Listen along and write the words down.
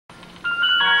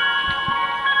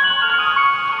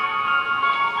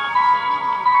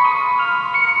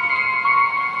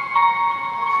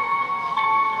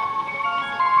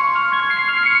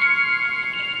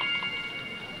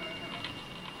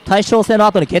対称戦の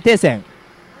後に決定戦。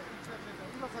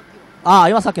ああ、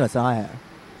今さっきのですね。はい。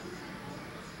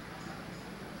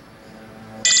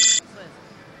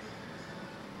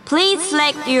Please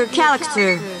select your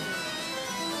character.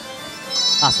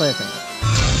 あ、そうですね。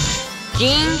ジン・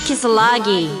キスラ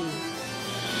ギ。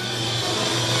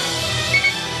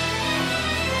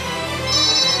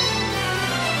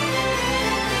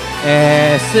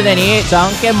すでにじゃ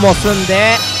んけんも済ん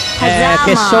で、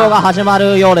決勝が始ま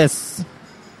るようです。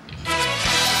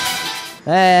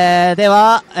で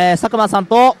は、佐久間さん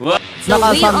と綱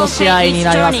川さんの試合に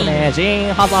なりますね。ジ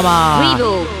ン・ハザマ。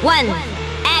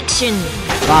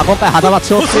まあ今回ハザマ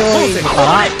超強いか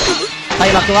ら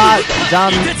開幕はジャ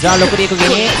ン6リーグに、ジ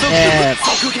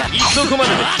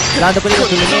ャン6リー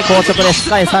グに硬直でしっ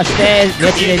かり刺して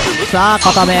ネチネチさ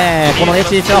固め、このネ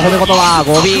チネチは褒め言葉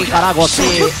 5B から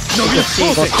 5C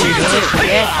 6C 5C に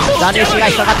ジャンレシが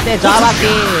引っかかってジャーバキ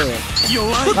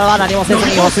からは何もせず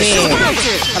に 4C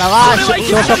からは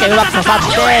表彰権うまく刺さって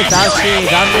ジャン C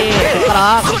ジャン D そこか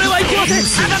ら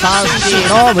 3C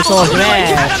の無双締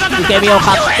め受け身を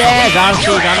買ってジャン C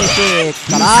ジャン 2C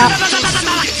から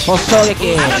突衝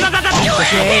撃そし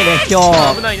て列強こ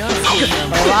れ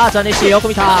はジャン 2C よく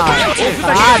見たから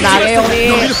投げ読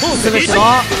みすぐしの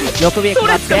 6B 食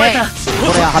らってこれ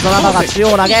はハザナバが中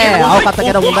央投げ青かった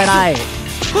けど問題ない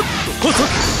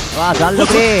わあジャン6リ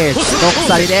ーの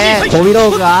鎖で飛び道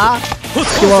具が引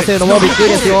き戻せるのもびっくり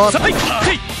ですよ。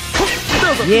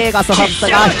家が刺さった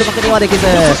が一確認はできず、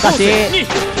しかし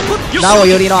なお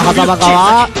有利の狭間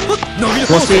側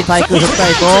5C 対空復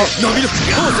体と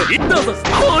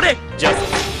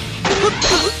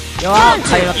要は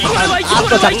開幕あっ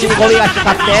と着地にゴミが引っか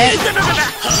かって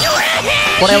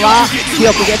これは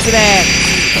強く月面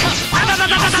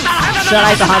知ら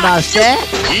ないと判断して、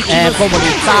コンボに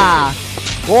行った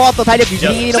おーっと体力ギ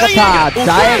リギリ残ったジ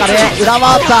ャエがね裏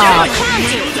回った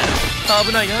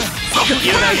危ないな。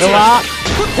要は、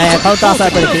カウンターサ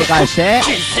イトに切り返して、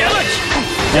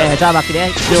ジャーバッキで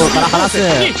中央から離す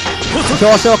表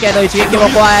彰権の一撃も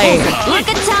怖いし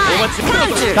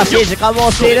かし時間も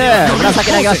押している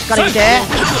紫投げはしっかり見て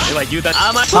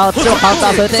パウチをカウンタ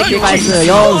ーされて切り返す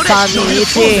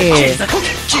4-3-2-1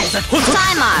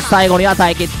最後には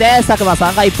耐え切って佐久間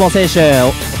さんが一本選手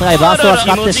お互いバーストを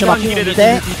使ってしまっ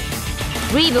て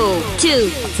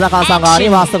綱川さん側に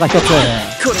バーストが1つ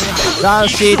男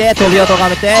子で飛びをとが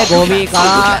めて 5B か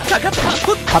ら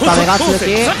固めが続き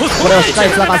これをしっかり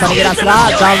綱川さんに逃げ出すが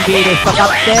ジャン B で引っかかっ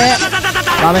て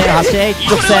画面端へ一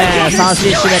直線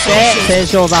 3C 締めて戦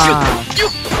勝山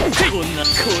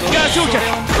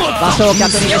画商客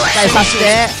にしっかり刺して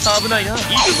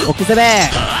置き攻め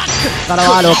から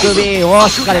は 6B を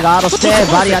しっかりガードして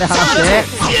バリアで離し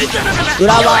て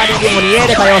裏回りにも2A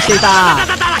で対応していた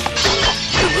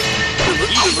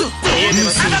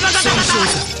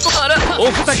お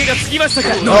ふたけがつきましたか。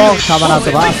たまらず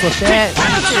バーストして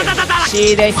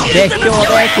C で絶叫で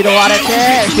拾われて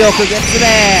記憶月面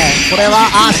これは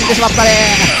死んでしまったね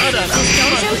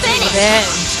で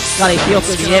しっかり記憶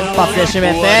2連発で締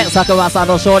めて佐久間さん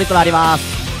の勝利となります。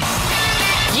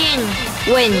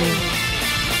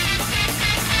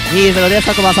2-0で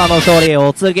佐久間さんの勝利。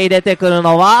お次出てくる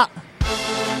のは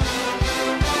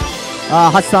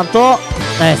ハチさんと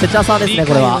セチャさんですね。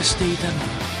これは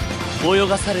泳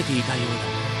がされていたよ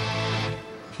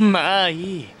うだ。まあ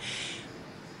いい。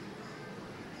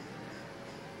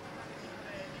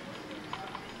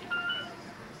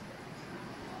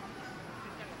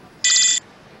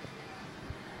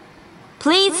さ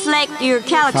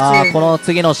あこの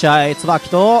次の試合椿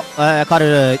と、カ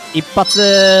ルル一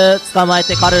発捕まえ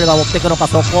てカルルが持っていくのか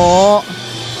そこを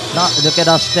抜け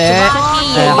出して、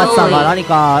ハチさんが何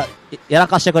かやら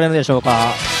かしてくれるでしょう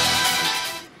か。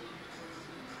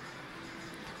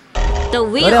そ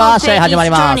れでは試合始まり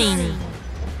ます。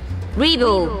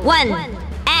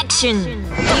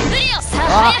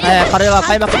カルルは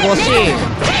開幕 5C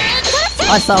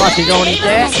ハチさんは地上にい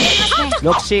て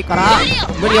 6C から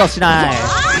無理をしない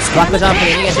バックジャンプ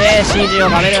に逃げて CG を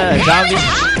舐めるジャンビ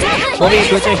ボビー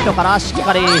空中ヒットからしっ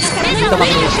かりヒット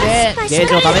確認してゲー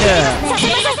ジを貯める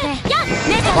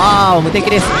わー無敵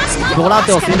です。ボラン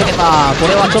テをすり抜けた。こ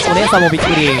れはちょっと姉さんもびっく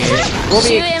り。ボ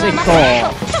ビー空中ヒット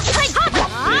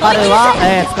カルは、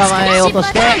捕まえようと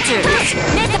して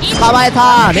捕まえ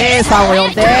た姉さんを呼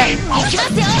んでい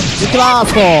きま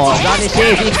すと何しフ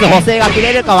ィニックス補正が切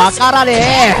れるかわからね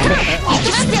え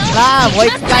さあもう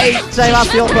一回いっちゃいま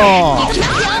すよとこ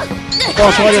こを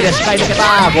勝利でしっかり抜けた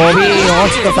 5B を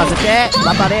ヒットさせて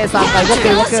また姉さんが動く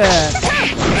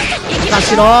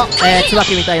昔の、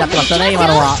椿みたいになってましたね今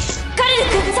のは。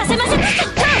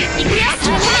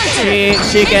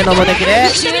C 剣の無敵で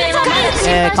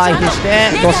回避して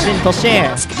突進突進。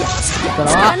こ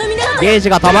れはゲージ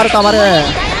がたまるたまる。し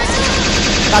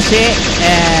かし、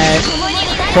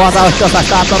小技をヒットさせ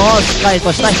た後のしっかり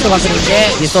としたヒット確認で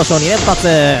ディストーション2連発。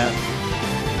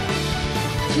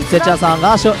セッチャーさん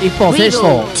が1本制止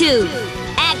と。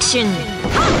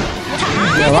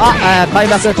では、開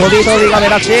幕飛び飛びが目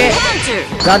立ち、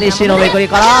ザニッシーのめくり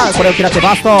からこれを嫌って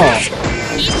バスト。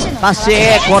しかし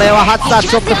これは初だ、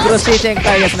ちょっと苦しい展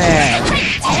開ですね。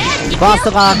バース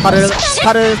トがカ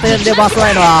ル点でバスト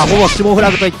ないのはほぼ下フ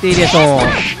ラグと言っていいでしょう。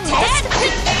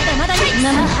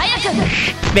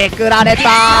めくられた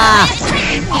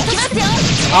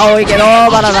青いけど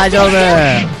まだ大丈夫。し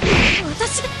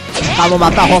かも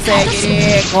また補正切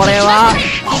り、これは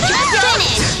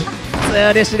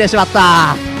通にしてしまった。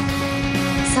さ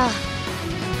あ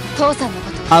父さんの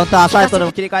ことカウンターサイトで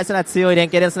も切り返せない強い連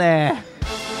携ですね。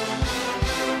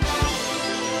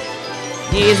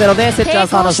 2-0 でセッチャー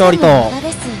さんの勝利と。ツ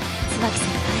バキ先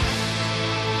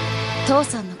輩父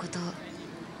さんのこと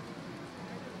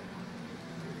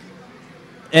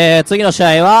次の試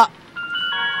合は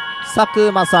佐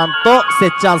久間さんとせ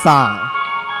っちゃんさん。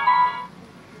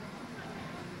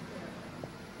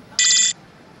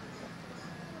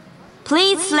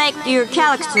Please select your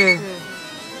character.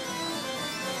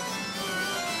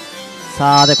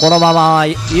 さあでこのまま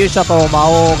勇者と魔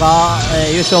王が、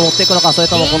優勝を持っていくのか、それ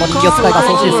ともこの人形使いが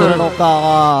阻止するの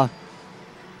か。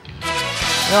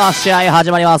では試合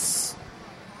始まります。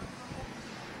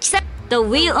 The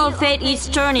wheel of fate is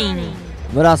turning.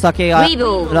 紫から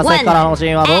のシ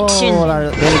ーンはどうな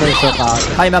る出るでしょうか。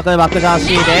開幕バックジャン C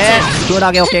で空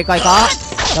投げを警戒か。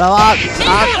これは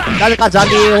なぜかジャン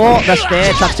ディを出し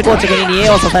て着地硬直に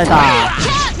 2A を支えた。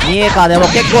 2A カーでも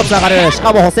結構つながる。し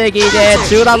かも補正切りで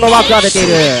中段のマークが出てい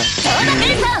る。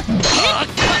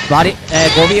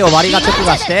ゴミを割りが直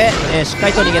がして、しっか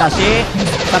りと逃げ出し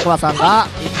佐久間さんが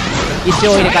位置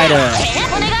を入れ替える。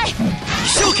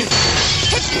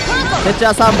セッチ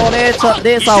ャーさんもレーサ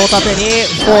ーを盾に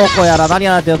フォーコやら何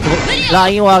やらとラ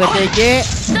インを上げていき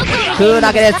空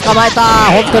投げで捕まえた。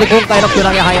本当に今回の空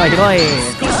投げ範囲は広い。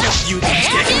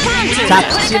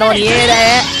着地の 2A で、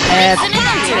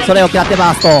それを嫌って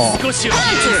バースト。ス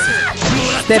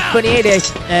テップにD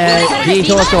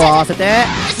表彰を合わせて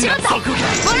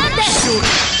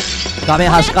画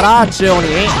面端から中央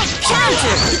に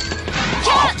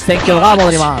戦況が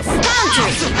戻ります。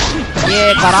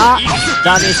 2A からジ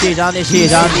ャンディ C ジャンディ C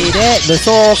ジャンディで無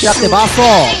双を嫌ってバース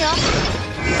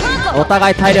ト。お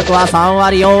互い体力は3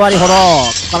割4割ほど。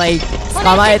捕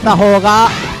まえた方が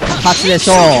勝ちでし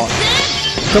ょう。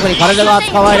特に体が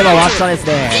捕まえればワンチャンです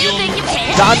ね。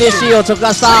ジャンディ C を直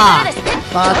打した。さ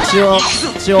あ中央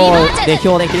で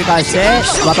表で切り返して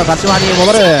また立ち回りに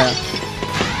戻る。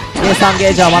3ゲ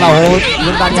ージはまだ分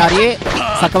断にあり、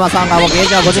佐久間さんがもうゲー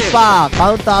ジは 50%。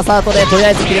 カウンターサートでとり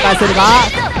あえず切り返せるが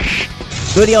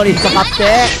ブリオに引っかかっ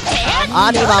て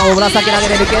アニマンを紫投げ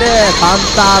で抜ける。カウン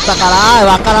ターだから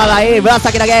わからない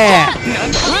紫投げ。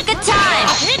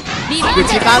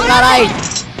時間がない。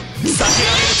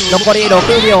残り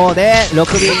6秒で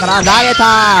6B から投げ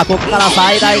た。ここから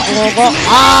最大後5。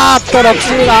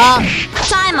6C が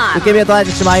受け身を取られ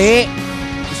てしまい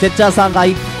セッチャーさんが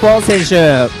1本選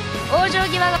手。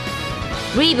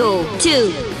Rebel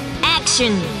 2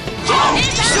 Action.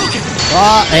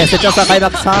 セッチャーさん開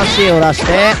幕 3C を出し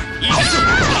て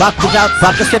バ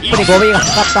ックステップに 5B がか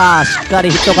かった。しっか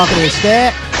りヒット確認し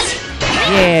て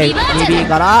 2B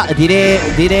からディ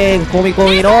レイ込み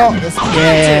込みの、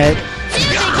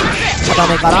片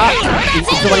目からい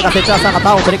つの間にかセッチャーさんがタ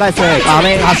ーンを取り返す。画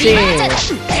面端リ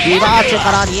バーチ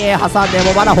から 2A 挟んで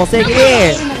もまだ補正切り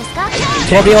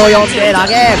飛びを読んで投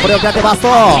げ、これを嫌ってバスト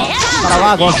から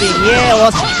は 5C2A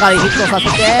をしっかりヒットさせ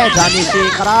てジャニー C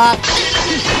から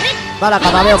まだ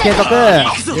片目を継続。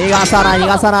逃がさな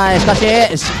い。しか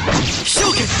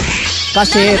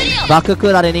しバックク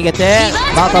ーラーで逃げて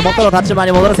また元の立場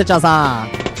に戻るセッチャーさん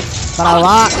から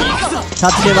は立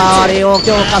ち回りを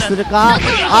強化するか。ク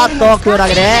ーラー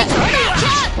げで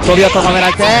飛びをとどめら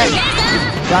れてジ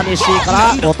ャニー C か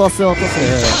ら落とす。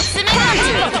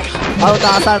アウタ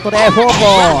ーサルトでフォーク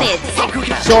を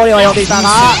勝利を呼んでいたが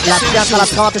ラッキアンから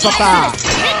捕まってしまった。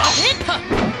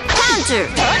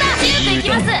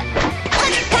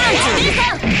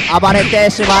暴れて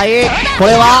しまいこ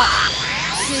れは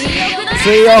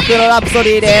水浴のラプソ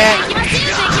ディで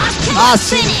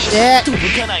死んで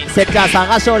セッチャーさん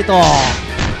が勝利と。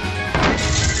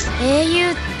英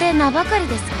雄って名ばかり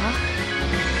ですか。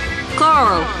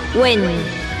 Carl win.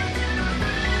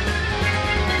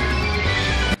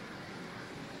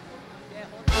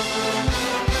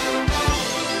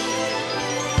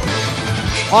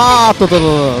 さ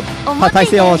体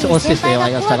勢を押してしてまい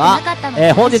りましたが、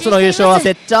本日の優勝は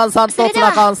せっちゃんさんとツ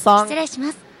ナカンさん失礼し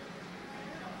ます。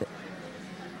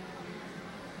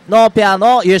のペア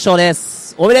の優勝で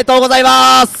す。おめでとうござい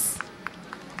ます。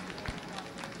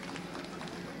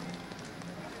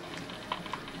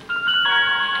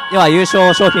では優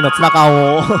勝商品のツナ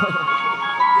缶を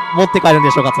持って帰るん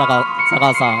でしょうか、ツナ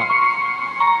缶さん。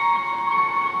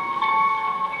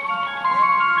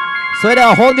それで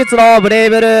は本日のブレイ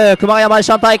ブルー熊谷マジ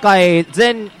シャン大会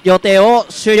全予定を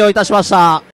終了いたしました。